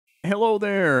Hello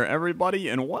there, everybody,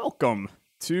 and welcome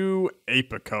to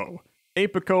Apico.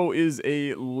 Apico is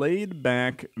a laid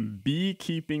back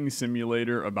beekeeping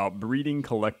simulator about breeding,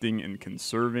 collecting, and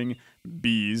conserving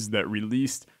bees that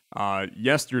released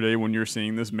yesterday when you're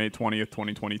seeing this, May 20th,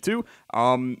 2022,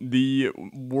 the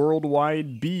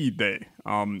Worldwide Bee Day.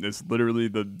 It's literally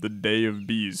the day of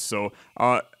bees. So,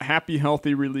 happy,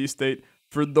 healthy release date.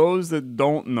 For those that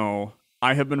don't know,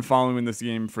 I have been following this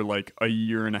game for like a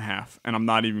year and a half, and I'm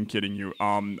not even kidding you.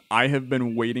 I have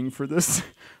been waiting for this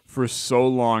for so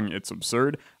long, it's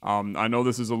absurd. I know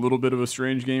this is a little bit of a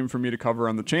strange game for me to cover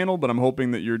on the channel, but I'm hoping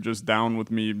that you're just down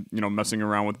with me, messing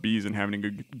around with bees and having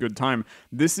a good time.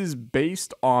 This is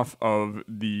based off of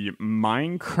the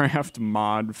Minecraft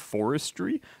mod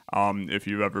Forestry. If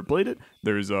you've ever played it,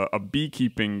 there's a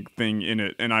beekeeping thing in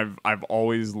it, and I've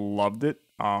always loved it.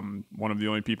 One of the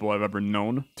only people I've ever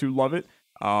known to love it.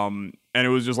 And it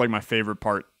was just like my favorite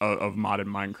part of modded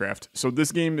Minecraft. So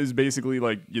this game is basically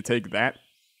like you take that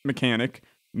mechanic,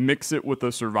 mix it with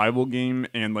a survival game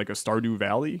and like a Stardew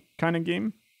Valley kind of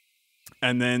game,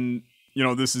 and then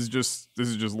this is just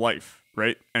life,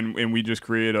 right? And we just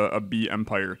create a bee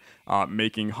empire,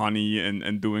 making honey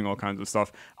and doing all kinds of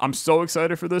stuff. I'm so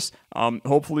excited for this.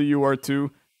 Hopefully you are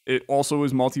too. It also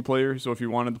is multiplayer, so if you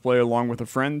wanted to play along with a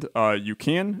friend, you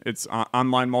can. It's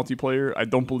online multiplayer. I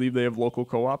don't believe they have local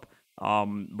co-op,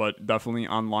 but definitely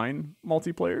online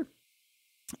multiplayer.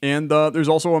 And there's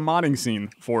also a modding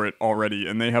scene for it already,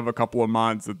 and they have a couple of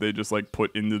mods that they just like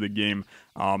put into the game.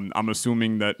 I'm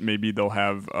assuming that maybe they'll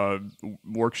have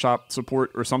workshop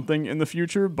support or something in the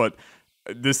future, but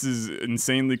this is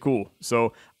insanely cool.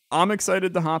 So I'm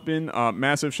excited to hop in.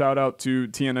 Massive shout out to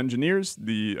TN Engineers,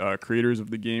 the creators of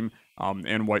the game,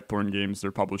 and Whitethorn Games,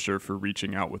 their publisher, for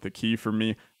reaching out with a key for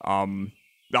me. I'm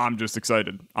just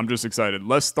excited.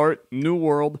 Let's start. New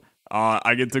world.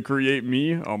 I get to create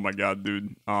me. Oh my god,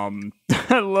 dude.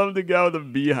 I love the guy with a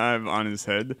beehive on his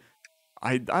head.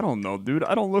 I don't know, dude.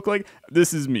 I don't look like...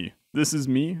 This is me.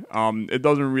 It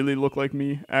doesn't really look like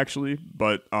me, actually,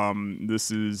 but this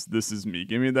is me.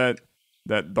 Give me that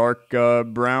dark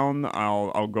brown.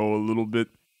 I'll go a little bit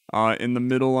in the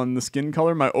middle on the skin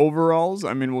color. My overalls,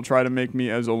 I mean, we'll try to make me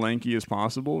as Olanky as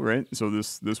possible, right? So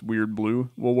this weird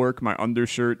blue will work. My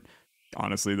undershirt,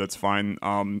 honestly, that's fine.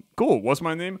 Cool. What's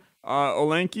my name?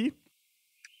 Olanky.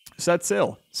 Set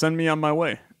sail. Send me on my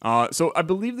way. So I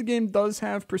believe the game does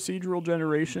have procedural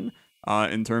generation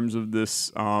in terms of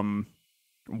this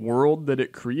world that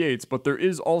it creates, but there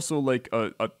is also like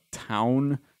a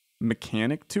town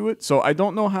mechanic to it. So I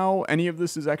don't know how any of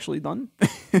this is actually done.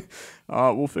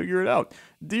 We'll figure it out.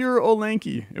 Dear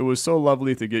Olanky, it was so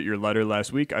lovely to get your letter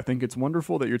last week. I think it's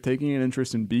wonderful that you're taking an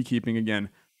interest in beekeeping again.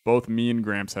 Both me and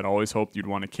Gramps had always hoped you'd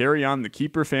want to carry on the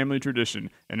keeper family tradition,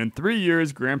 and in 3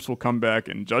 years, Gramps will come back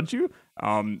and judge you.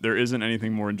 There isn't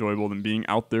anything more enjoyable than being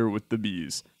out there with the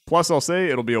bees. Plus, I'll say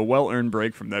it'll be a well-earned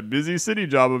break from that busy city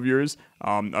job of yours.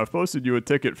 I've posted you a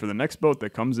ticket for the next boat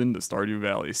that comes into Stardew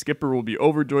Valley. Skipper will be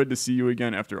overjoyed to see you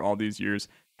again after all these years.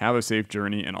 Have a safe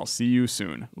journey, and I'll see you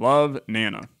soon. Love,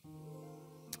 Nana.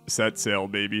 Set sail,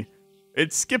 baby.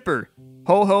 It's Skipper.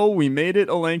 Ho ho, we made it,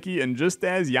 Olanky, and just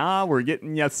as we're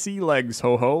getting ya sea legs,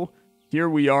 ho ho. Here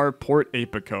we are, Port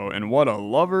Apico, and what a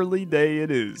loverly day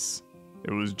it is.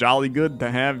 It was jolly good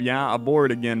to have ya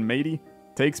aboard again, matey.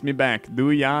 Takes me back.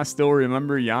 Do ya still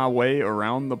remember ya way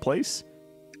around the place?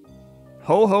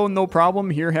 Ho ho, no problem.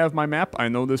 Here have my map. I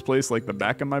know this place like the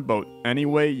back of my boat.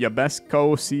 Anyway, ya best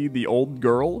go see the old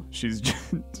girl. She's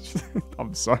just...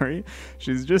 I'm sorry.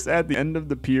 She's just at the end of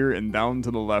the pier and down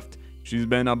to the left. She's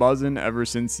been a buzzin' ever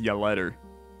since ya let her.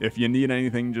 If you need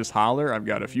anything, just holler. I've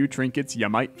got a few trinkets ya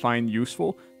might find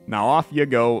useful. Now off ya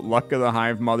go. Luck of the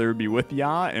hive mother be with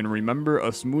ya, and remember,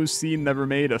 a smooth sea never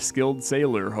made a skilled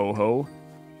sailor, ho ho.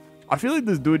 I feel like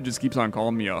this dude just keeps on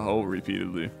calling me a hoe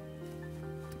repeatedly.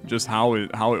 Just how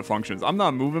it functions. I'm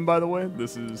not moving, by the way.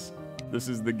 This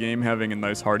is the game having a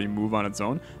nice hearty move on its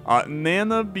own.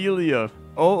 Nana Belia.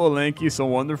 Oh, Olanky, so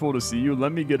wonderful to see you.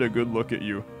 Let me get a good look at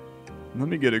you. Let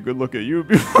me get a good look at you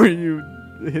before you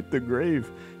hit the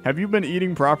grave. Have you been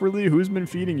eating properly? Who's been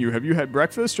feeding you? Have you had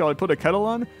breakfast? Shall I put a kettle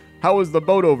on? How was the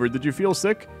boat over? Did you feel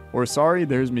sick? Or sorry,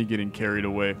 there's me getting carried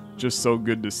away. Just so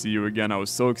good to see you again. I was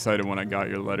so excited when I got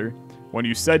your letter. When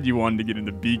you said you wanted to get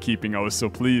into beekeeping, I was so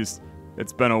pleased.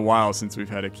 It's been a while since we've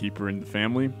had a keeper in the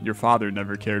family. Your father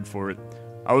never cared for it.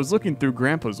 I was looking through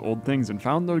Grandpa's old things and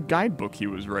found the guidebook he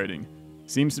was writing.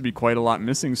 Seems to be quite a lot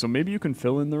missing, so maybe you can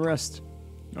fill in the rest.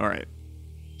 Alright.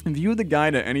 View the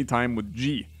guide at any time with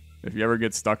G. If you ever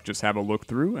get stuck, just have a look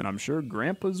through, and I'm sure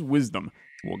Grandpa's wisdom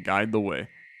will guide the way.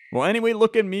 Well, anyway,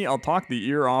 look at me. I'll talk the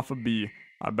ear off a bee.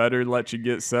 I better let you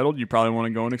get settled. You probably want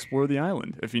to go and explore the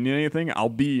island. If you need anything, I'll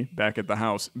be back at the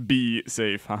house. Be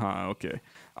safe. Haha, okay.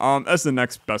 That's the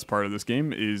next best part of this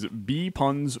game is bee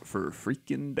puns for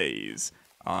freaking days.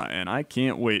 And I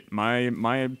can't wait.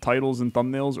 My titles and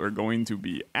thumbnails are going to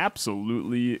be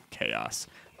absolutely chaos.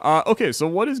 Okay, so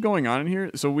what is going on in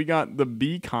here? So we got the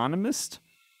Beeconomist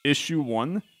issue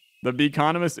 1, the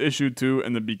Beeconomist issue 2,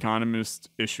 and the Beeconomist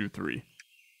issue 3.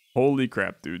 Holy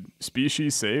crap, dude.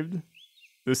 Species saved?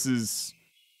 This is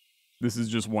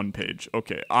just one page.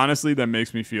 Okay, honestly, that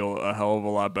makes me feel a hell of a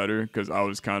lot better because I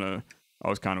was kind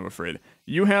of afraid.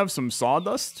 You have some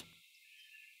sawdust.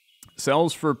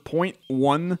 Sells for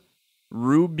 0.1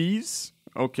 rubies.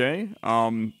 Okay.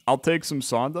 I'll take some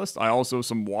sawdust. I also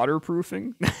some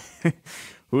waterproofing.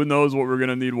 Who knows what we're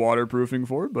gonna need waterproofing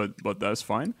for, but that's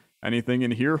fine. Anything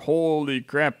in here? Holy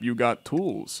crap, you got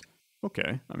tools.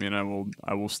 Okay. I mean,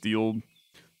 I will steal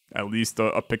at least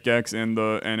a pickaxe and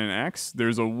an axe.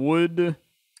 There's a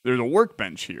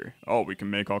workbench here. Oh, we can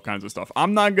make all kinds of stuff.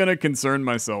 I'm not gonna concern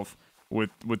myself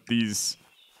with these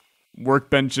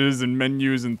workbenches and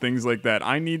menus and things like that.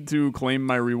 I need to claim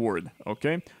my reward,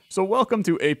 okay? So welcome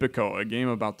to Apico, a game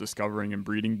about discovering and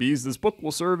breeding bees. This book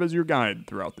will serve as your guide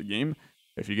throughout the game.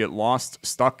 If you get lost,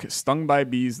 stuck, stung by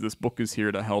bees, this book is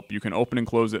here to help. You can open and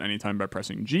close it anytime by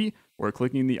pressing G or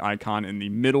clicking the icon in the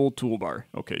middle toolbar.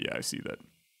 Okay, yeah, I see that.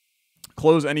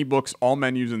 Close any books, all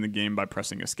menus in the game by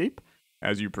pressing escape.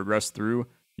 As you progress through,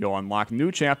 you'll unlock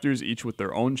new chapters, each with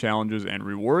their own challenges and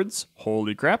rewards.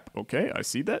 Holy crap, okay, I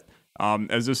see that.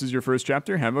 As this is your first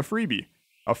chapter, have a freebie.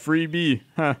 A freebie,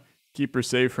 huh. Keep her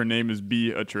safe, her name is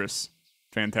Beatrice.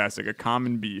 Fantastic, a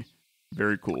common bee.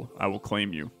 Very cool, I will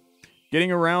claim you.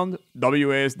 Getting around,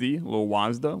 WASD, little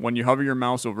WASD. When you hover your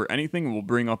mouse over anything, it will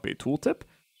bring up a tooltip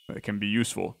that can be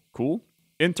useful. Cool.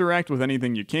 Interact with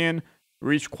anything you can.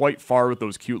 Reach quite far with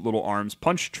those cute little arms.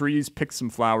 Punch trees, pick some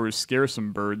flowers, scare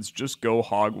some birds. Just go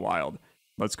hog wild.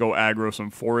 Let's go aggro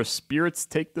some forest spirits.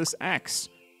 Take this axe.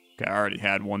 Okay, I already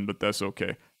had one, but that's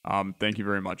okay. Thank you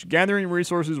very much. Gathering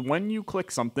resources. When you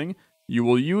click something, you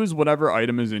will use whatever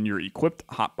item is in your equipped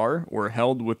hotbar or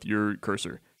held with your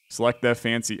cursor. Select that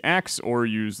fancy axe or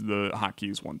use the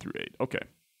hotkeys 1 through 8. Okay.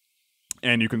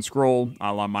 And you can scroll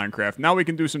a la Minecraft. Now we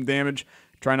can do some damage.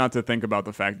 Try not to think about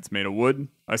the fact it's made of wood.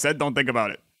 I said don't think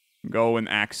about it. Go and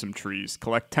axe some trees.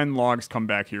 Collect 10 logs. Come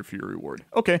back here for your reward.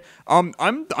 Okay.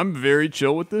 I'm very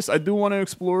chill with this. I do want to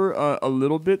explore a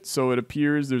little bit. So it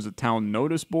appears there's a town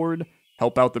notice board.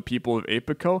 Help out the people of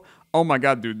Apico. Oh my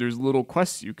god, dude. There's little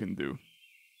quests you can do.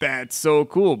 That's so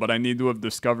cool. But I need to have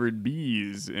discovered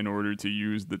bees in order to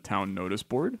use the town notice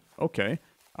board. Okay.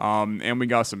 And we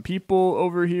got some people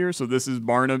over here. So this is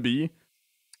Barnaby.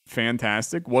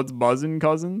 Fantastic. What's buzzing,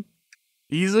 cousin?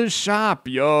 He's a shop.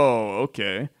 Yo,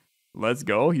 okay. Let's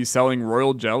go. He's selling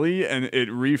royal jelly and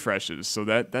it refreshes. So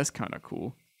that's kind of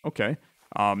cool. Okay.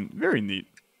 Very neat.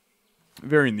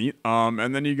 Very neat.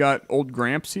 And then you got old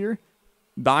Gramps here.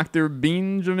 Dr.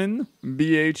 Benjamin,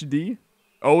 BHD.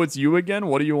 Oh, it's you again?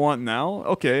 What do you want now?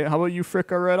 Okay, how about you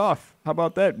frick our right off? How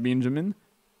about that, Benjamin?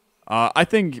 I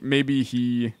think maybe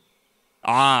he...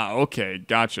 Ah, okay,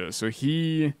 gotcha. So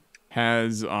he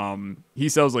has, he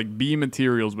sells like bee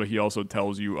materials, but he also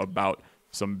tells you about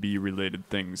some bee related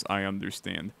things. I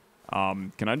understand.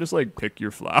 Can I just like pick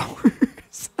your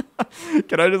flowers?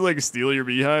 Can I just like steal your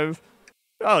beehive?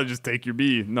 I'll just take your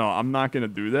bee. No, I'm not gonna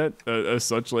do that. As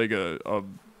such like a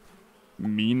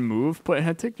mean move,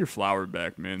 but take your flower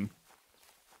back, man.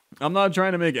 I'm not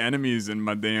trying to make enemies in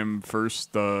my damn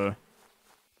first foyer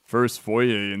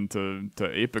into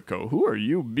Apico. Who are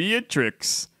you?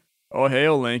 Beatrix. Oh, hey,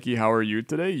 Lanky, how are you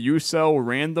today? You sell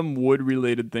random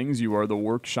wood-related things. You are the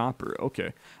workshopper.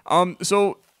 Okay.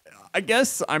 So I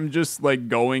guess I'm just, like,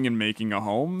 going and making a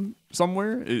home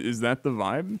somewhere. Is that the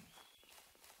vibe?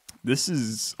 This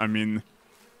is, I mean,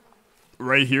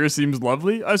 right here seems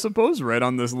lovely, I suppose. Right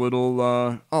on this little,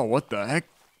 oh, what the heck?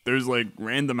 There's, like,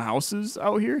 random houses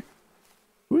out here?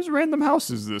 Whose random house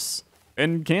is this?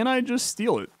 And can I just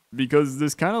steal it? Because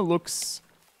this kind of looks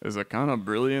as a kind of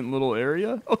brilliant little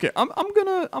area. Okay, I'm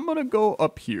gonna go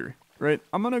up here, right?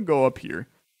 I'm gonna go up here,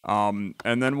 and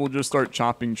then we'll just start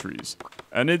chopping trees.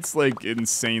 And it's like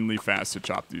insanely fast to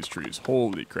chop these trees.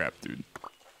 Holy crap, dude.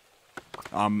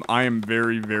 I am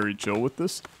very, very chill with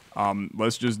this.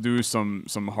 Let's just do some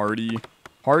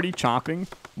hardy chopping.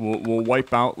 We'll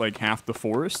wipe out like half the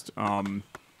forest.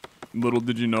 Little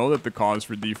did you know that the cause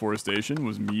for deforestation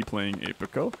was me playing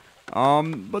Apico.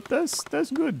 But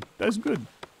that's good. That's good.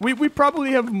 We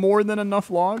probably have more than enough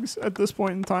logs at this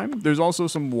point in time. There's also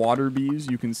some water bees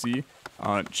you can see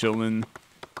chilling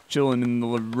in the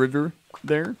river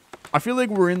there. I feel like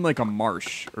we're in like a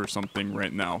marsh or something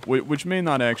right now, which may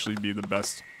not actually be the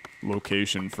best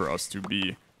location for us to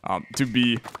be.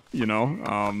 You know,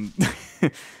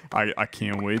 I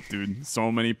can't wait, dude.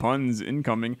 So many puns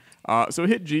incoming. So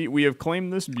hit G. We have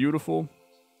claimed this. Beautiful.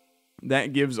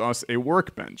 That gives us a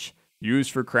workbench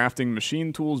used for crafting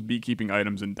machine tools, beekeeping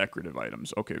items, and decorative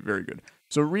items. Okay, very good.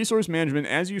 So resource management,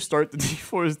 as you start the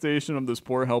deforestation of this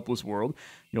poor, helpless world,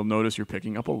 you'll notice you're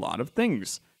picking up a lot of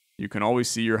things. You can always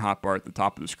see your hotbar at the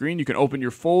top of the screen. You can open your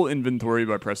full inventory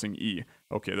by pressing E.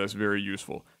 Okay, that's very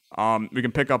useful. We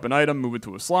can pick up an item, move it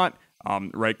to a slot,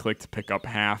 right-click to pick up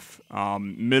half,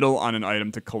 middle on an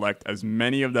item to collect as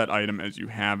many of that item as you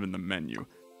have in the menu.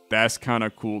 That's kind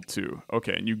of cool too.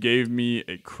 Okay, and you gave me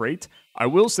a crate. I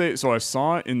will say, so I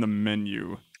saw in the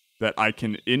menu that I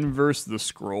can inverse the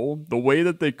scroll. The way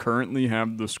that they currently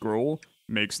have the scroll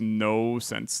makes no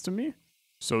sense to me.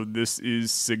 So this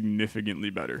is significantly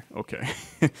better. Okay,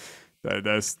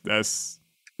 that's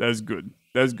good.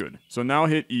 That's good. So now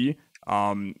hit E.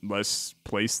 Let's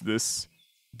place this.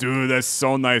 Dude, that's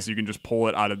so nice. You can just pull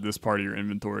it out of this part of your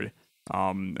inventory.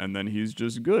 And then he's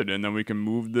just good. And then we can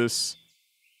move this.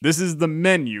 This is the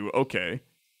menu. Okay.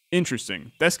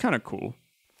 Interesting. That's kind of cool.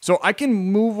 So I can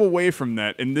move away from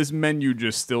that, and this menu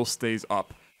just still stays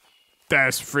up.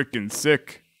 That's freaking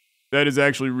sick. That is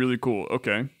actually really cool.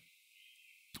 Okay.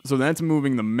 So that's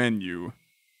moving the menu.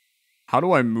 How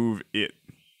do I move it?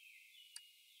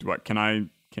 Can I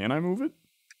move it?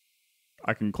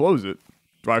 I can close it.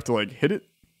 Do I have to like hit it?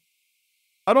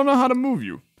 I don't know how to move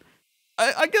you.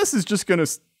 I guess it's just gonna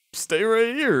stay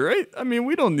right here, right? I mean,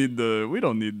 we don't need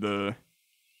the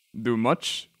do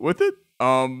much with it.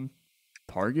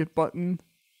 Target button.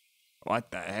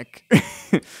 What the heck?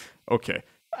 Okay.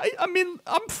 I mean,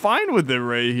 I'm fine with it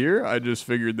right here. I just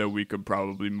figured that we could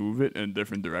probably move it in a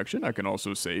different direction. I can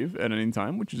also save at any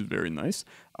time, which is very nice.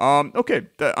 Okay.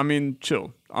 I mean,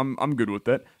 chill. I'm good with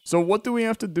that. So what do we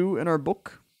have to do in our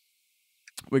book?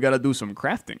 We got to do some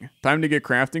crafting. Time to get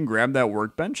crafting. Grab that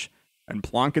workbench and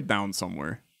plonk it down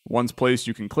somewhere. Once placed,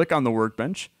 you can click on the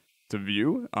workbench to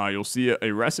view. You'll see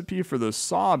a recipe for the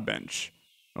saw bench.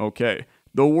 Okay.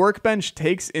 The workbench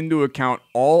takes into account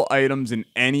all items in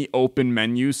any open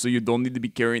menu, so you don't need to be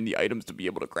carrying the items to be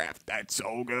able to craft. That's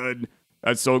so good.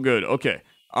 That's so good. Okay.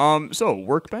 So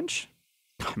workbench.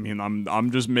 I mean,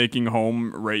 I'm just making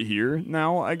home right here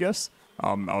now, I guess.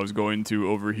 I was going to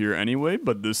over here anyway,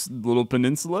 but this little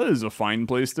peninsula is a fine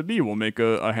place to be. We'll make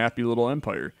a happy little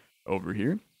empire over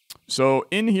here. So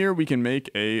in here, we can make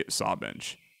a saw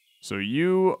bench. So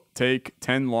you take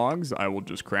 10 logs. I will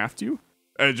just craft you.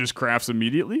 It just crafts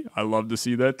immediately. I love to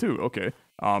see that too. Okay.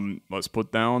 Let's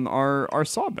put down our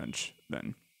saw bench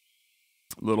then.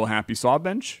 Little happy saw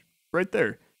bench right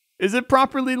there. Is it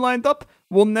properly lined up?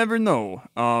 We'll never know.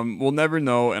 We'll never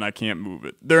know, and I can't move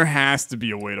it. There has to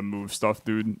be a way to move stuff,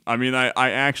 dude. I mean, I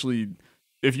actually,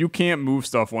 if you can't move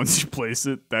stuff once you place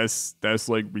it, that's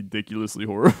like ridiculously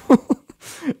horrible.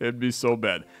 It'd be so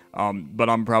bad. But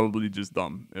I'm probably just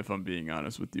dumb, if I'm being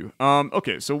honest with you.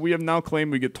 Okay, so we have now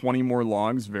claimed we get 20 more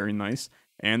logs. Very nice.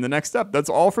 And the next step, that's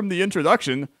all from the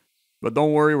introduction. But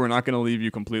don't worry, we're not going to leave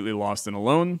you completely lost and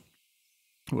alone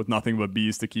with nothing but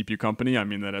bees to keep you company. I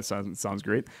mean, that sounds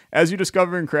great. As you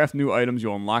discover and craft new items,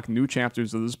 you'll unlock new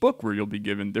chapters of this book where you'll be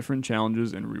given different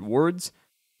challenges and rewards.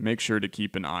 Make sure to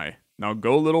keep an eye. Now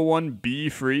go, little one, be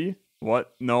free.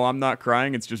 What? No, I'm not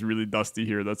crying. It's just really dusty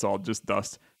here. That's all. Just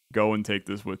dust. Go and take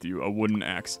this with you. A wooden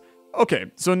axe.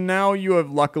 Okay, so now you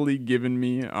have luckily given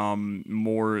me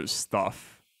more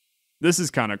stuff. This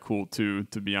is kind of cool too,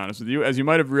 to be honest with you. As you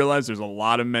might have realized, there's a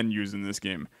lot of menus in this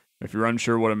game. If you're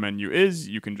unsure what a menu is,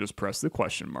 you can just press the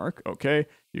question mark. Okay,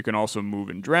 you can also move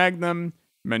and drag them.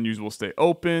 Menus will stay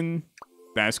open.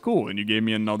 That's cool. And you gave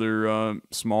me another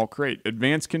small crate.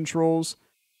 Advanced controls.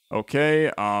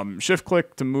 Okay, shift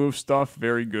click to move stuff.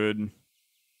 Very good.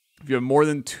 If you have more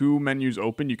than 2 menus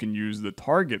open, you can use the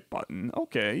target button.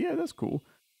 Okay, yeah, that's cool.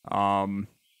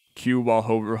 Q while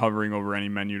hovering over any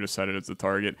menu to set it as the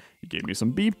target. You gave me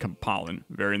some bee pollen.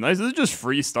 Very nice. This is just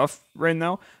free stuff right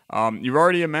now. You've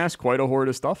already amassed quite a hoard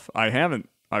of stuff. I haven't.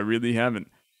 I really haven't.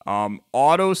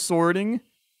 Auto sorting.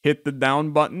 Hit the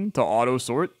down button to auto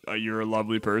sort. You're a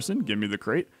lovely person. Give me the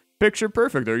crate. Picture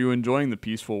perfect. Are you enjoying the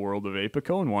peaceful world of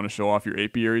Apico and want to show off your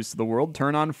apiaries to the world?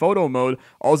 Turn on photo mode,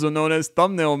 also known as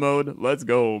thumbnail mode. Let's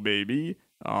go, baby.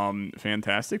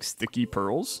 Fantastic. Sticky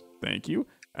pearls. Thank you.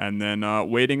 And then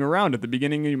waiting around. At the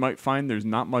beginning, you might find there's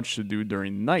not much to do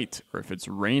during night, or if it's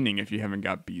raining if you haven't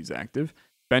got bees active.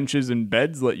 Benches and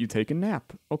beds let you take a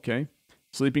nap. Okay.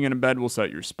 Sleeping in a bed will set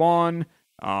your spawn.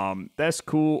 That's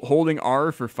cool. Holding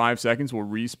R for 5 seconds will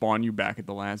respawn you back at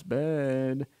the last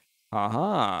bed.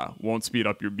 Haha. Won't speed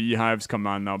up your beehives. Come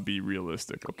on now, be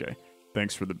realistic. Okay.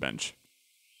 Thanks for the bench.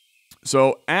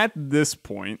 So at this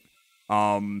point,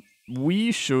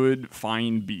 we should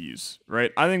find bees,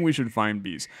 right? I think we should find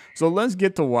bees. So let's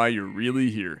get to why you're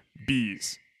really here.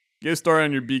 Bees. Get started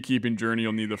on your beekeeping journey.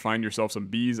 You'll need to find yourself some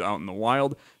bees out in the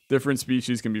wild. Different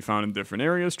species can be found in different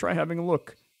areas. Try having a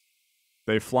look.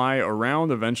 They fly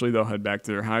around. Eventually, they'll head back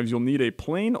to their hives. You'll need a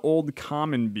plain old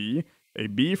common bee, a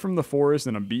bee from the forest,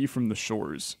 and a bee from the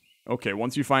shores. Okay,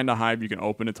 once you find a hive, you can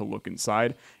open it to look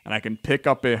inside, and I can pick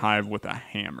up a hive with a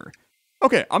hammer.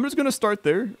 Okay, I'm just going to start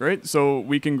there, right? So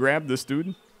we can grab this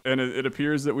dude, and it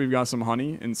appears that we've got some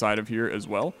honey inside of here as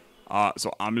well.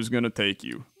 So I'm just going to take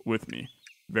you with me.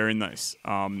 Very nice.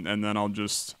 And then I'll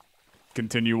just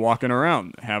continue walking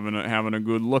around, having a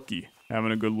good looky.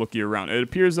 Having a good looky around. It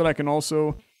appears that I can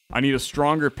also... I need a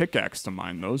stronger pickaxe to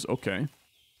mine those. Okay.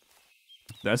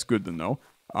 That's good to know.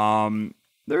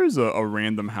 There's a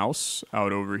random house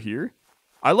out over here.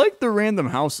 I like the random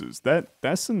houses.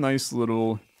 That's a nice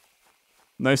little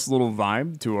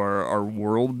vibe to our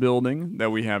world building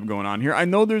that we have going on here. I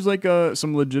know there's like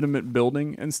some legitimate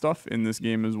building and stuff in this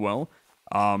game as well.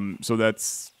 So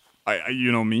that's...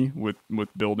 you know me with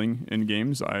building in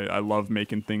games. I love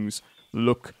making things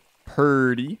look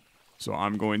purty, so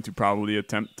I'm going to probably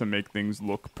attempt to make things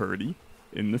look purty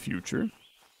in the future.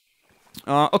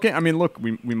 Okay, I mean, look,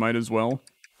 we might as well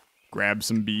grab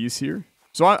some bees here.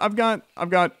 So I've got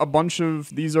a bunch of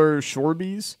these are shore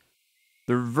bees.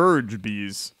 They're verge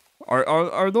bees.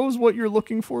 Are those what you're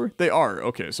looking for? They are.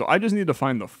 Okay, so I just need to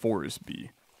find the forest bee,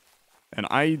 and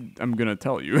I'm gonna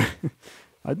tell you.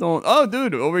 I don't. Oh,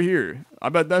 dude, over here. I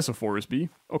bet that's a forest bee.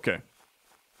 Okay,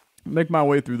 make my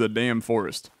way through the damn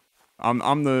forest.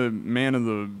 I'm the man of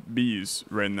the bees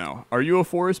right now. Are you a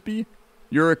forest bee?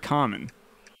 You're a common.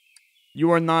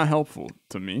 You are not helpful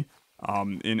to me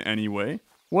in any way.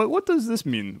 What does this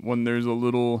mean when there's a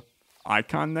little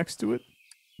icon next to it?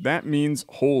 That means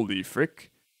holy frick.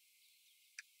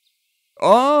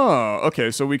 Oh,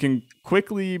 okay, so we can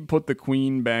quickly put the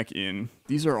queen back in.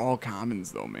 These are all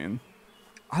commons though, man.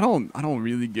 I don't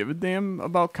really give a damn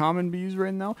about common bees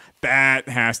right now. That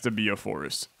has to be a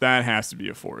forest. That has to be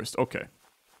a forest. Okay.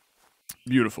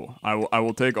 Beautiful. I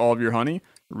will take all of your honey,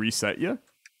 reset you.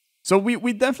 So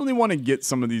we definitely want to get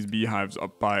some of these beehives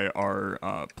up by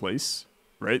our place,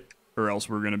 right? Or else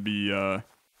we're gonna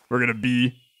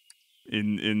be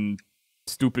in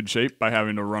stupid shape by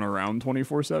having to run around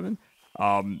 24/7.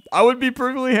 I would be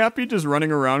perfectly happy just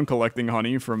running around collecting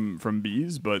honey from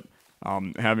bees, but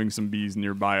having some bees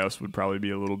nearby us would probably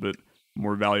be a little bit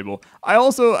more valuable.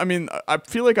 I mean, I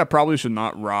feel like I probably should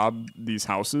not rob these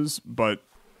houses, but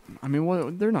I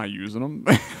mean, they're not using them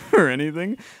or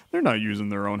anything. They're not using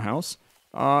their own house.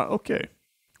 Okay.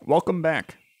 Welcome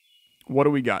back. What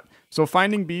do we got? So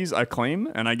finding bees, I claim,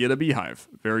 and I get a beehive.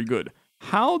 Very good.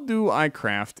 How do I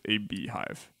craft a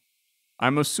beehive?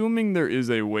 I'm assuming there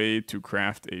is a way to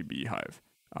craft a beehive.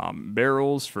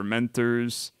 Barrels,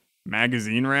 fermenters,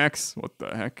 magazine racks. What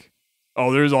the heck?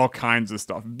 Oh, there's all kinds of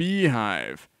stuff.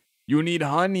 Beehive. You need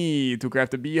honey to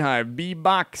craft a beehive. Bee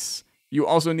box. You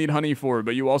also need honey for,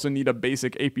 but you also need a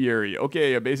basic apiary.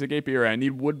 Okay, a basic apiary. I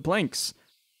need wood planks.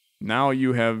 Now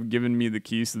you have given me the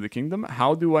keys to the kingdom.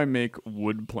 How do I make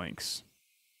wood planks?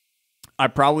 I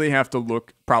probably have to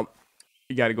look.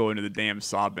 You got to go into the damn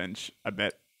saw bench. I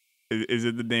bet. Is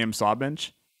it the damn saw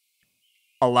bench?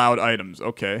 Allowed items.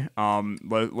 Okay.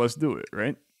 Let's do it.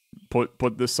 Right.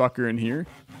 Put this sucker in here.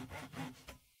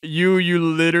 You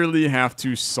literally have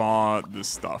to saw this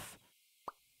stuff.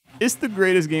 It's the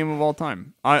greatest game of all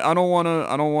time. I don't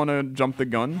wanna jump the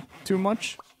gun too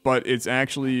much, but it's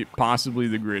actually possibly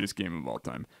the greatest game of all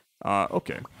time.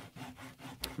 Okay.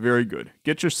 Very good.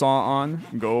 Get your saw on.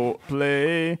 Go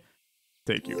play.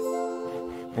 Take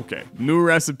you. Okay. New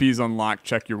recipes unlocked.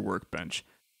 Check your workbench.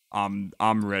 I'm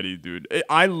ready, dude.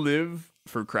 I live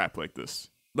for crap like this.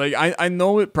 Like I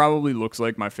know it probably looks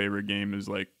like my favorite game is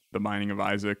like The Binding of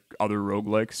Isaac, other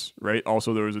roguelikes, right?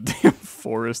 Also, there was a damn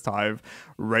forest hive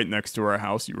right next to our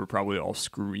house. You were probably all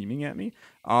screaming at me.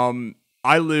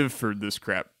 I live for this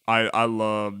crap. I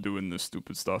love doing this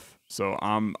stupid stuff. So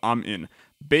I'm in.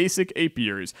 Basic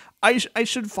apiaries. I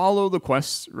should follow the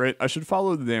quests, right? I should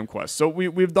follow the damn quests. So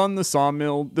we've done the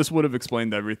sawmill. This would have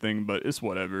explained everything, but it's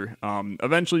whatever.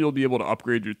 Eventually, you'll be able to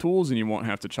upgrade your tools, and you won't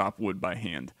have to chop wood by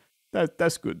hand.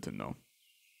 That's good to know.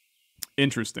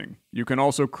 Interesting. You can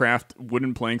also craft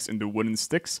wooden planks into wooden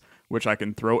sticks, which I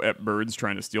can throw at birds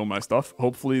trying to steal my stuff.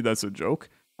 Hopefully that's a joke.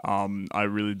 I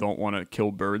really don't want to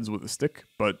kill birds with a stick,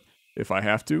 but if I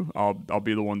have to, I'll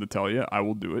be the one to tell you. I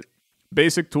will do it.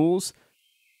 Basic tools.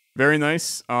 Very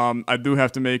nice. I do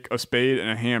have to make a spade and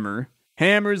a hammer.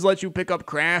 Hammers let you pick up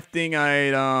crafting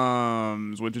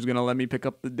items, which is gonna let me pick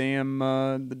up the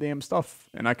damn stuff,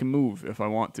 and I can move if I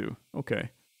want to. Okay,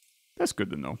 that's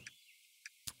good to know.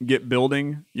 Get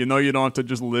building. You know you don't have to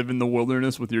just live in the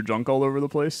wilderness with your junk all over the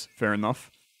place. Fair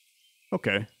enough.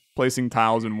 Okay. Placing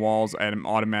tiles and walls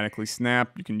automatically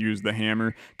snap. You can use the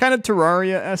hammer. Kind of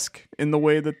Terraria-esque in the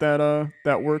way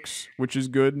that works, which is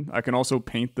good. I can also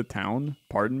paint the town.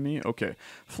 Pardon me. Okay.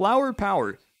 Flower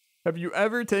power. Have you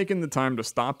ever taken the time to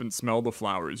stop and smell the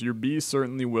flowers? Your bees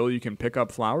certainly will. You can pick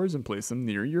up flowers and place them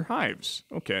near your hives.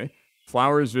 Okay.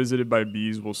 Flowers visited by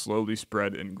bees will slowly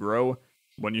spread and grow.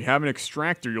 When you have an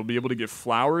extractor, you'll be able to get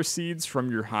flower seeds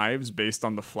from your hives based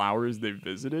on the flowers they've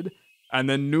visited. And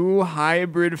then new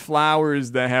hybrid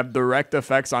flowers that have direct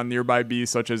effects on nearby bees,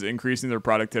 such as increasing their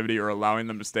productivity or allowing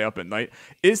them to stay up at night.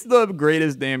 It's the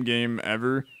greatest damn game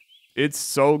ever. It's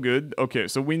so good. Okay,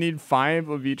 so we need 5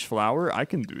 of each flower. I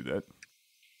can do that.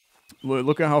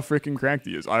 Look at how freaking cracked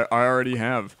he is. I already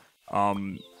have,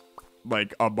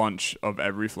 like, a bunch of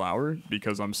every flower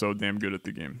because I'm so damn good at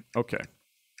the game. Okay.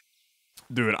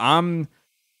 Dude,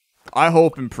 I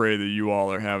hope and pray that you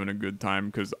all are having a good time,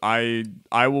 because I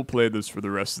will play this for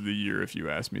the rest of the year if you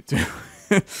ask me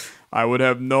to. I would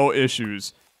have no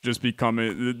issues just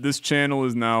becoming... This channel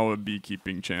is now a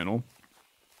beekeeping channel.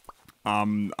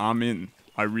 I'm in.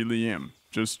 I really am.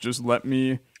 Just let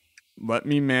me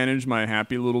manage my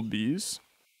happy little bees,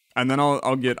 and then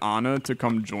I'll get Anna to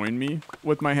come join me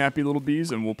with my happy little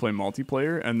bees, and we'll play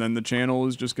multiplayer, and then the channel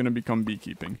is just gonna become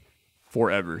beekeeping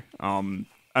forever.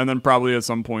 And then probably at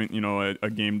some point, you know, a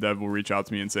game dev will reach out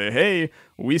to me and say, hey,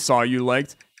 we saw you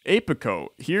liked Apico.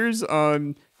 Here's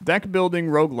a deck building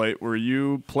roguelite where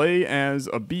you play as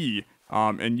a bee,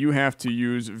 and you have to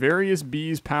use various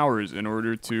bees' powers in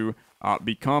order to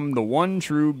become the one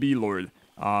true bee lord.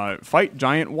 Fight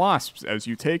giant wasps as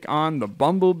you take on the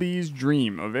bumblebee's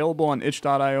dream. Available on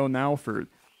itch.io now for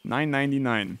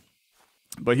 $9.99.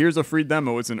 But here's a free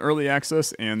demo. It's in early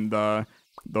access, and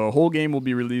the whole game will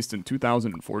be released in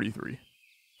 2043.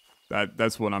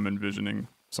 That's what I'm envisioning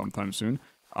sometime soon.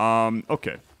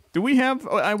 Okay. Do we have...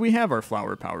 we have our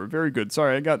flower power. Very good.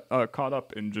 Sorry, I got caught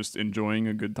up in just enjoying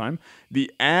a good time.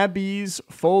 The Abbey's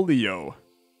Folio.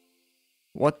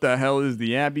 What the hell is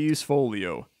the Abbey's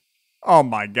Folio? Oh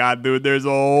my god, dude. There's a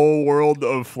whole world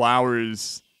of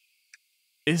flowers.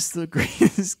 It's the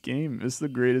greatest game. It's the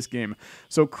greatest game.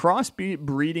 So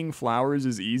breeding flowers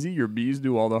is easy. Your bees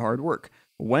do all the hard work.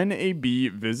 When a bee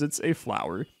visits a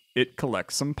flower, it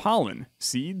collects some pollen,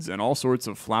 seeds, and all sorts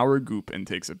of flower goop and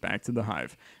takes it back to the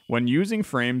hive. When using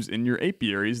frames in your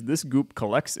apiaries, this goop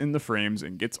collects in the frames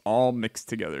and gets all mixed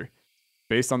together.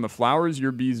 Based on the flowers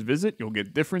your bees visit, you'll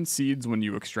get different seeds when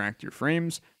you extract your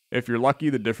frames. If you're lucky,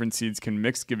 the different seeds can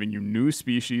mix, giving you new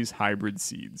species hybrid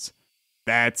seeds.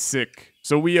 That's sick.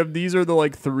 So we have... These are the,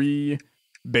 like, 3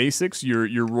 basics.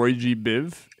 Your Roy G.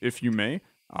 Biv, if you may.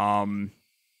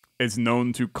 It's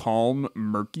known to calm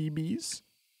murky bees,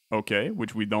 okay,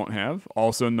 which we don't have.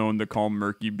 Also known to calm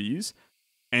murky bees,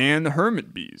 and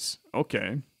hermit bees,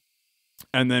 okay.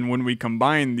 And then when we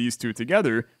combine these 2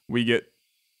 together, we get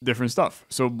different stuff.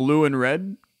 So blue and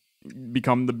red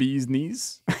become the bee's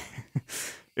knees.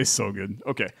 It's so good.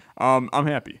 Okay, I'm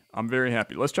happy. I'm very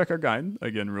happy. Let's check our guide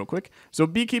again real quick. So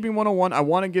beekeeping 101, I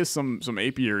want to get some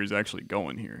apiaries actually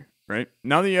going here, right?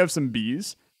 Now that you have some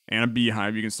bees and a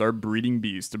beehive, you can start breeding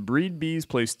bees. To breed bees,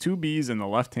 place 2 bees in the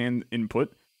left-hand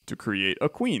input to create a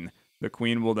queen. The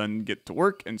queen will then get to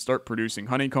work and start producing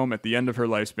honeycomb. At the end of her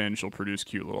lifespan, she'll produce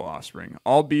cute little offspring.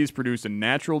 All bees produced in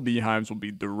natural beehives will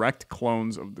be direct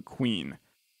clones of the queen.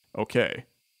 Okay,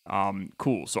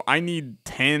 cool. So I need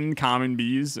 10 common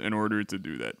bees in order to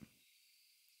do that.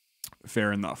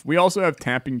 Fair enough. We also have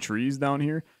tapping trees down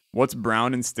here. What's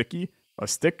brown and sticky? A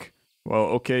stick? Well,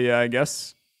 okay, yeah, I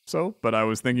guess so, but I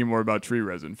was thinking more about tree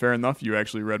resin. Fair enough, you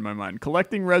actually read my mind.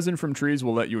 Collecting resin from trees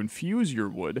will let you infuse your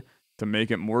wood to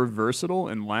make it more versatile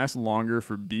and last longer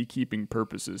for beekeeping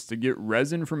purposes. To get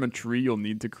resin from a tree, you'll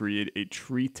need to create a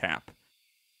tree tap.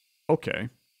 Okay.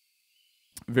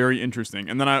 Very interesting.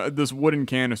 And then this wooden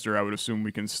canister, I would assume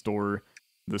we can store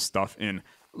the stuff in.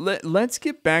 Let's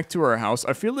get back to our house.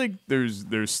 I feel like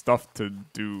there's stuff to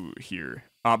do here.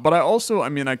 But I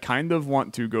mean, I kind of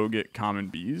want to go get common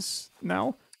bees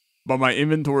now. But my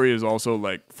inventory is also,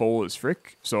 like, full as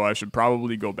frick, so I should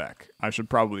probably go back.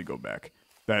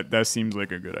 That seems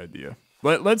like a good idea.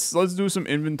 Let's do some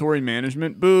inventory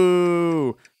management.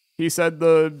 Boo! He said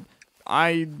the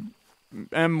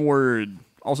IM word,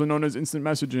 also known as instant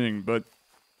messaging, but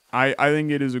I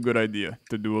think it is a good idea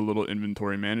to do a little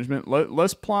inventory management.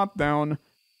 Let's plop down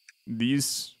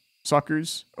these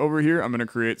suckers over here. I'm going to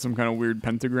create some kind of weird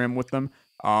pentagram with them.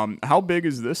 How big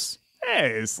is this?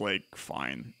 It's like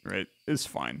fine, right? It's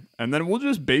fine. And then we'll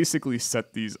just basically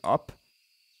set these up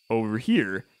over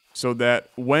here so that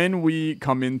when we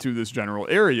come into this general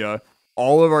area,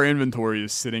 all of our inventory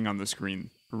is sitting on the screen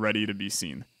ready to be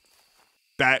seen.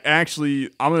 That actually,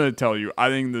 I'm going to tell you, I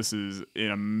think this is an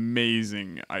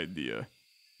amazing idea.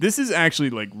 This is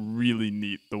actually like really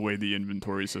neat the way the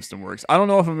inventory system works. I don't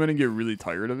know if I'm going to get really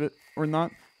tired of it or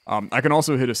not. I can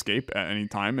also hit escape at any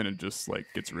time and it just like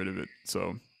gets rid of it.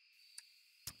 So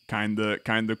kind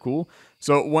of cool.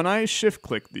 So when I shift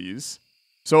click these,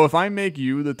 so if I make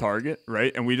you the target,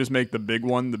 right, and we just make the big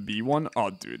one the B one,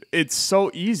 oh dude, it's so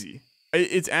easy.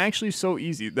 It's actually so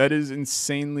easy. That is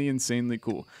insanely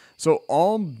cool. So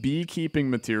all beekeeping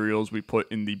materials we put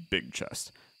in the big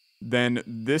chest. Then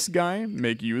this guy,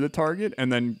 make you the target,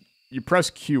 and then you press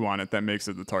Q on it, that makes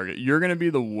it the target. You're going to be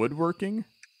the woodworking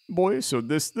boy, so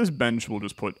this bench we'll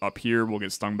just put up here. We'll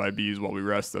get stung by bees while we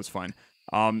rest, that's fine.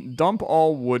 Dump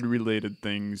all wood-related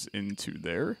things into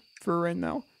there for right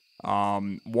now.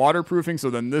 Waterproofing, so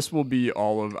then this will be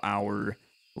all of our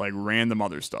like random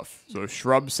other stuff. So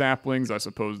shrub saplings, I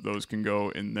suppose those can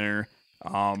go in there.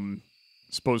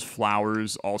 Suppose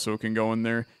flowers also can go in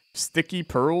there. Sticky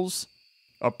pearls,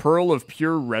 a pearl of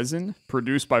pure resin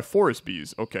produced by forest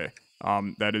bees. Okay,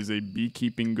 that is a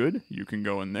beekeeping good. You can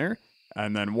go in there.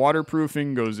 And then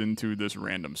waterproofing goes into this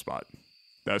random spot.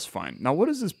 That's fine. Now, what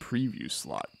is this preview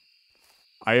slot?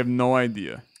 I have no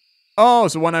idea. Oh,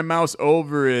 so when I mouse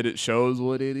over it, it shows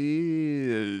what it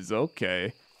is.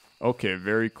 Okay. Okay,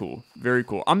 very cool. Very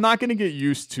cool. I'm not going to get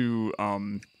used to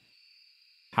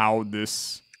how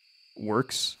this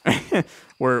works,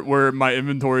 where my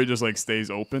inventory just like stays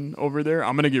open over there.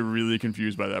 I'm going to get really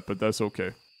confused by that, but that's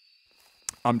okay.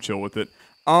 I'm chill with it.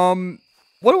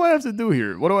 What do I have to do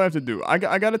here? What do I have to do? I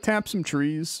got to tap some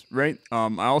trees, right?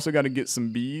 I also got to get some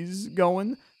bees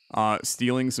going,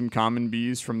 stealing some common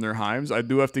bees from their hives. I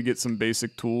do have to get some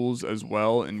basic tools as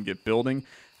well and get building.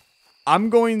 I'm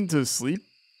going to sleep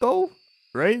though,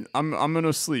 right? I'm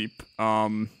gonna sleep.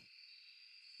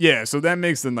 Yeah, so that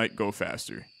makes the night go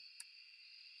faster.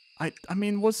 I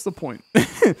mean, what's the point?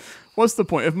 What's the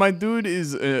point? If my dude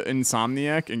is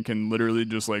insomniac and can literally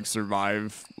just like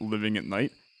survive living at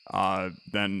night,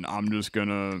 then I'm just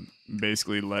gonna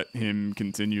basically let him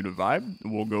continue to vibe.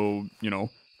 We'll go, you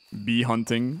know, bee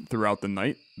hunting throughout the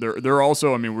night. They're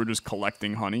also, I mean, we're just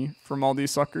collecting honey from all these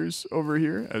suckers over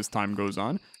here as time goes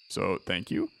on. So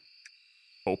thank you.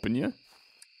 Open ya.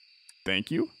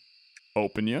 Thank you.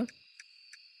 Open ya.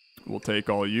 We'll take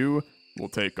all you. We'll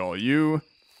take all you.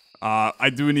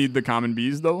 I do need the common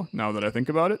bees though, now that I think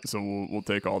about it. So we'll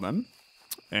take all them.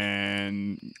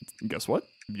 And guess what?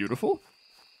 Beautiful.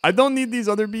 I don't need these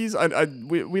other bees.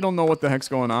 We don't know what the heck's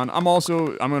going on. I'm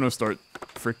gonna start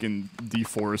freaking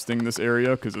deforesting this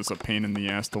area because it's a pain in the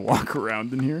ass to walk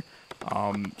around in here.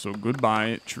 So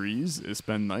goodbye trees. It's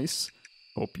been nice.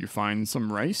 Hope you find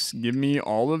some rice. Give me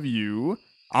all of you.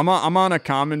 I'm on a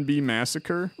common bee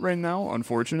massacre right now,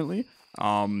 unfortunately.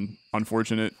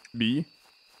 Unfortunate bee,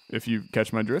 if you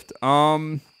catch my drift.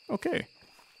 Okay.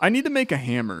 I need to make a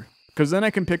hammer, because then I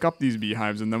can pick up these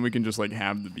beehives, and then we can just, like,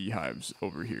 have the beehives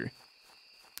over here.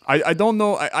 I don't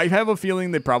know. I have a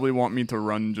feeling they probably want me to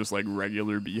run just, like,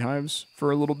 regular beehives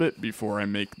for a little bit before I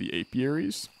make the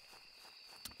apiaries.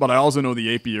 But I also know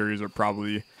the apiaries are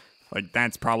probably... like,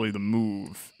 that's probably the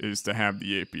move, is to have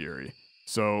the apiary.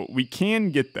 So we can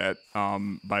get that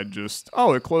by just...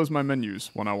 oh, it closed my menus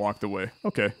when I walked away.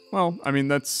 Okay, well, I mean,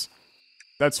 that's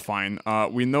fine.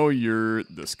 We know you're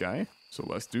this guy, so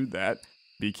let's do that.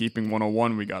 Beekeeping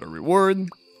 101, we got a reward.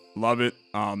 Love it.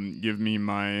 Give me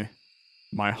my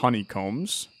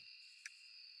honeycombs.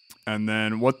 And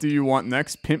then what do you want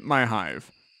next? Pimp my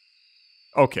hive.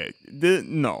 Okay,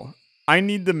 no. I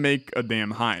need to make a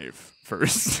damn hive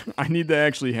first. I need to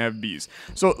actually have bees.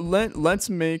 So let's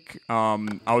make, I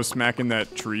was smacking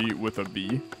that tree with a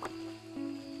bee.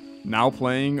 Now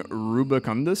playing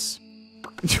Rubicundus.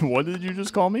 What did you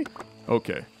just call me?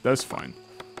 Okay, that's fine.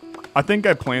 I think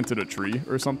I planted a tree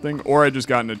or something, or I just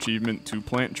got an achievement to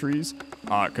plant trees,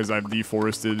 because I've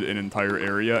deforested an entire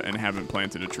area and haven't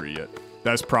planted a tree yet.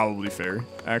 That's probably fair,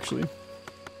 actually.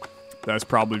 That's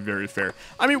probably very fair.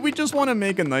 I mean, we just want to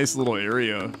make a nice little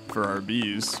area for our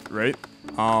bees, right?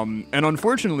 And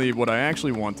unfortunately, what I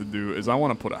actually want to do is I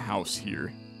want to put a house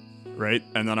here, right?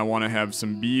 And then I want to have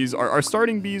some bees. Our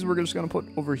starting bees we're just going to put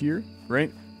over here,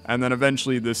 right? And then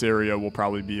eventually this area will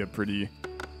probably be a pretty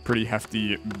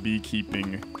hefty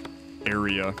beekeeping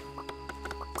area.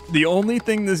 The only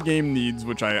thing this game needs,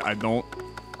 which I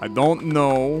I don't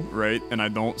know, right? And I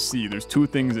don't see. There's two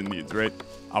things it needs, right?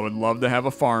 I would love to have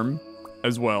a farm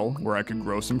as well, where I could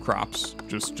grow some crops,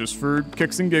 just for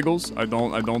kicks and giggles. I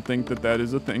don't think that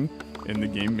is a thing in the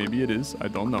game. Maybe it is. I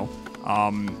don't know.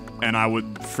 And I would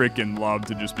freaking love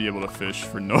to just be able to fish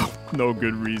for no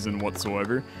good reason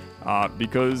whatsoever,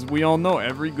 because we all know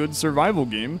every good survival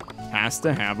game has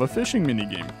to have a fishing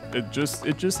minigame. It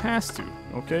just has to.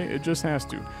 Okay, it just has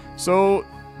to. So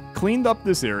cleaned up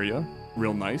this area,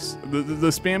 real nice.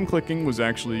 The spam clicking was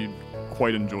actually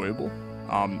quite enjoyable.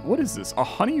 What is this? A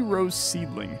honey rose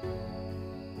seedling.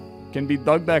 Can be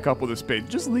dug back up with a spade.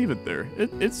 Just leave it there.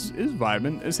 It's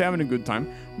vibing. It's having a good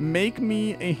time. Make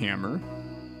me a hammer.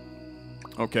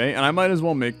 Okay, and I might as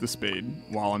well make the spade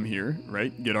while I'm here,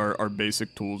 right? Get our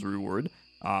basic tools reward,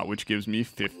 which gives me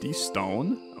 50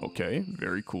 stone. Okay,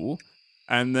 very cool.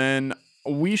 And then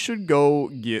we should go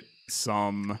get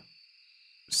some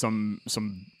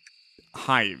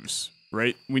hives,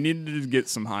 right? We need to get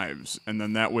some hives, and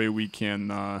then that way we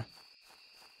can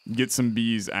get some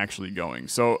bees actually going.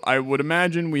 So I would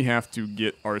imagine we have to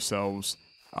get ourselves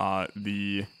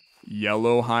the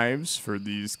yellow hives for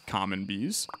these common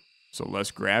bees. So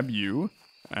let's grab you,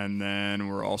 and then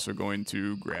we're also going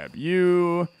to grab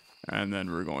you, and then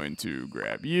we're going to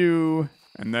grab you,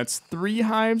 and that's 3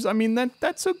 hives. I mean,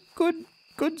 that's a good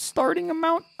starting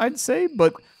amount, I'd say,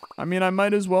 but I mean, I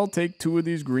might as well take 2 of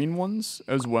these green ones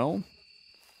as well.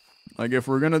 Like, if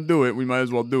we're gonna do it, we might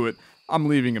as well do it. I'm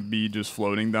leaving a bee just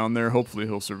floating down there. Hopefully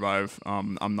he'll survive.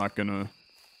 I'm not gonna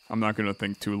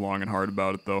think too long and hard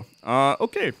about it though.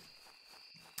 Okay.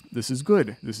 This is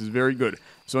good. This is very good.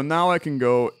 So now I can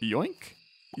go yoink,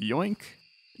 yoink,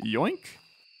 yoink,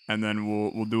 and then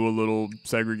we'll do a little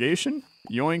segregation.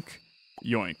 Yoink,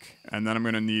 yoink. And then I'm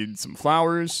gonna need some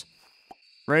flowers,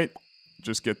 right?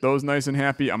 Just get those nice and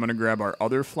happy. I'm gonna grab our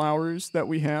other flowers that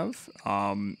we have.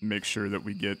 Make sure that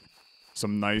we get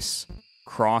some nice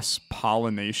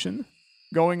cross-pollination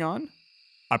going on.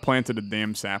 I planted a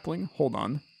damn sapling. Hold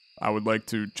on. I would like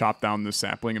to chop down this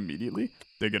sapling immediately.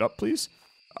 Dig it up, please.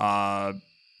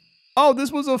 Oh,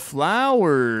 this was a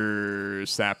flower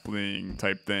sapling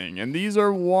type thing. And these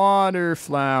are water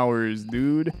flowers,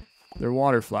 dude. They're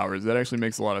water flowers. That actually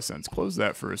makes a lot of sense. Close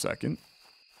that for a second.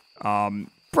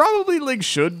 Probably, like,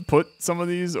 should put some of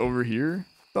these over here,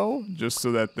 though, just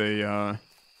so that they,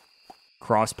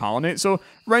 cross-pollinate. So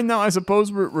right now, I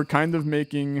suppose we're kind of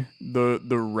making the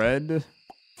red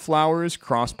flowers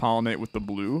cross-pollinate with the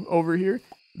blue over here.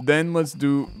 Then let's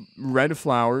do red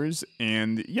flowers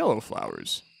and yellow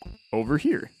flowers over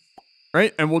here,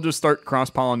 right? And we'll just start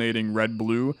cross-pollinating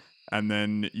red-blue and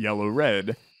then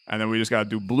yellow-red. And then we just gotta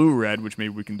do blue-red, which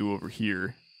maybe we can do over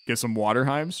here. Get some water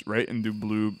hives, right? And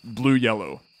do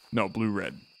blue-yellow. No,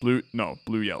 blue-red.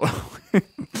 Blue-yellow.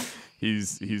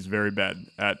 He's very bad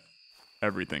at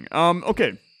everything.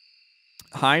 Okay.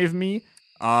 Hive me.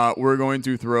 We're going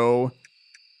to throw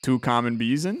 2 common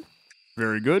bees in.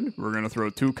 Very good. We're going to throw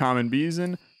 2 common bees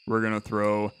in. We're going to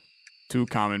throw 2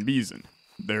 common bees in.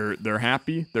 They're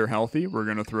happy. They're healthy. We're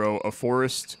going to throw a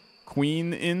forest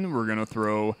queen in. We're going to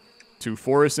throw 2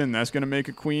 forests in. That's going to make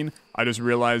a queen. I just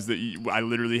realized that I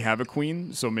literally have a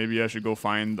queen, so maybe I should go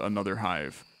find another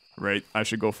hive, right? I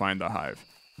should go find a hive.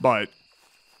 But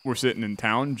we're sitting in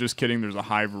town. Just kidding. There's a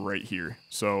hive right here.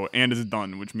 So, and it's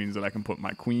done, which means that I can put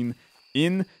my queen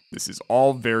in. This is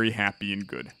all very happy and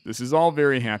good. This is all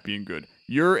very happy and good.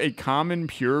 You're a common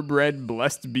purebred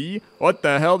blessed bee. What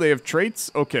the hell? They have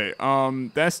traits? Okay,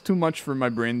 that's too much for my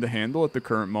brain to handle at the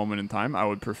current moment in time. I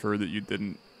would prefer that you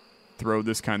didn't throw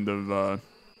this kind of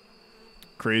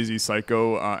crazy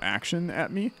psycho action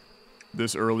at me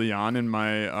this early on in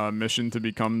my mission to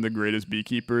become the greatest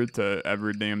beekeeper to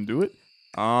ever damn do it.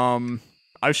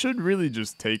 I should really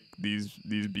just take these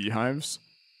beehives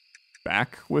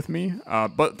back with me,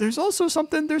 but there's also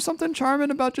something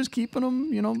charming about just keeping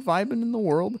them, you know, vibing in the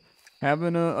world,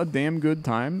 having a damn good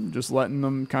time, just letting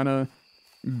them kind of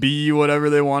be whatever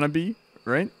they want to be,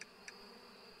 right?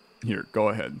 Here, go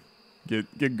ahead,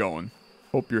 get going.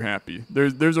 Hope you're happy.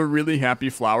 There's a really happy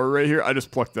flower right here. I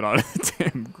just plucked it out of the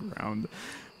damn ground.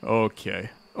 Okay.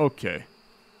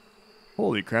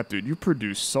 Holy crap, dude, you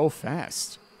produce so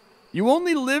fast. You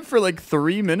only live for like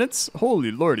 3 minutes?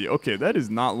 Holy lordy. Okay, that is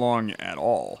not long at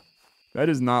all. That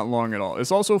is not long at all.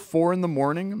 It's also 4 in the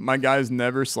morning. My guy's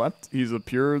never slept. He's a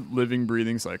pure living,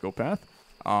 breathing psychopath.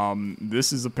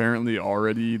 This is apparently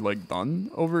already like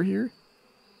done over here.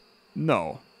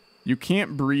 No, you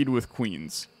can't breed with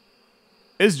queens.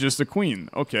 It's just a queen.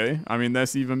 Okay, I mean,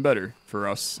 that's even better for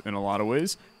us in a lot of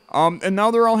ways. And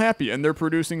now they're all happy and they're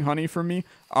producing honey for me.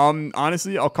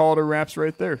 Honestly, I'll call it a wraps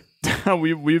right there.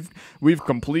 we've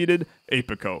completed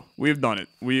Apico. We've done it.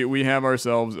 We have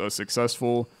ourselves a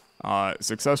successful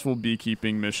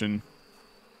beekeeping mission.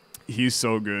 He's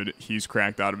so good. He's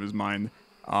cracked out of his mind.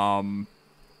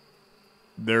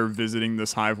 They're visiting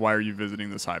this hive. Why are you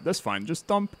visiting this hive? That's fine. Just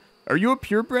dump. Are you a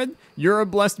purebred? You're a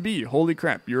blessed bee. Holy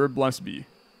crap. You're a blessed bee.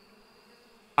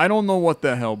 I don't know what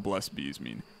the hell blessed bees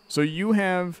mean. So you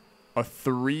have a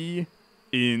 3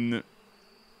 in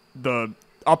the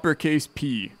uppercase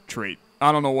P trait.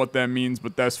 I don't know what that means,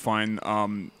 but that's fine.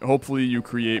 Hopefully you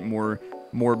create more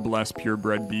blessed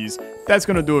purebred bees. That's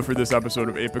going to do it for this episode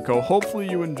of Apico. Hopefully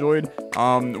you enjoyed.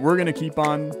 We're going to keep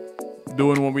on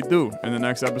doing what we do. In the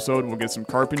next episode, we'll get some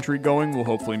carpentry going. We'll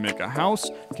hopefully make a house,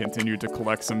 continue to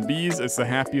collect some bees. It's the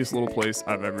happiest little place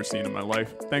I've ever seen in my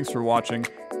life. Thanks for watching.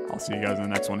 I'll see you guys in the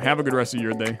next one. Have a good rest of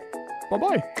your day.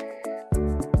 Bye-bye.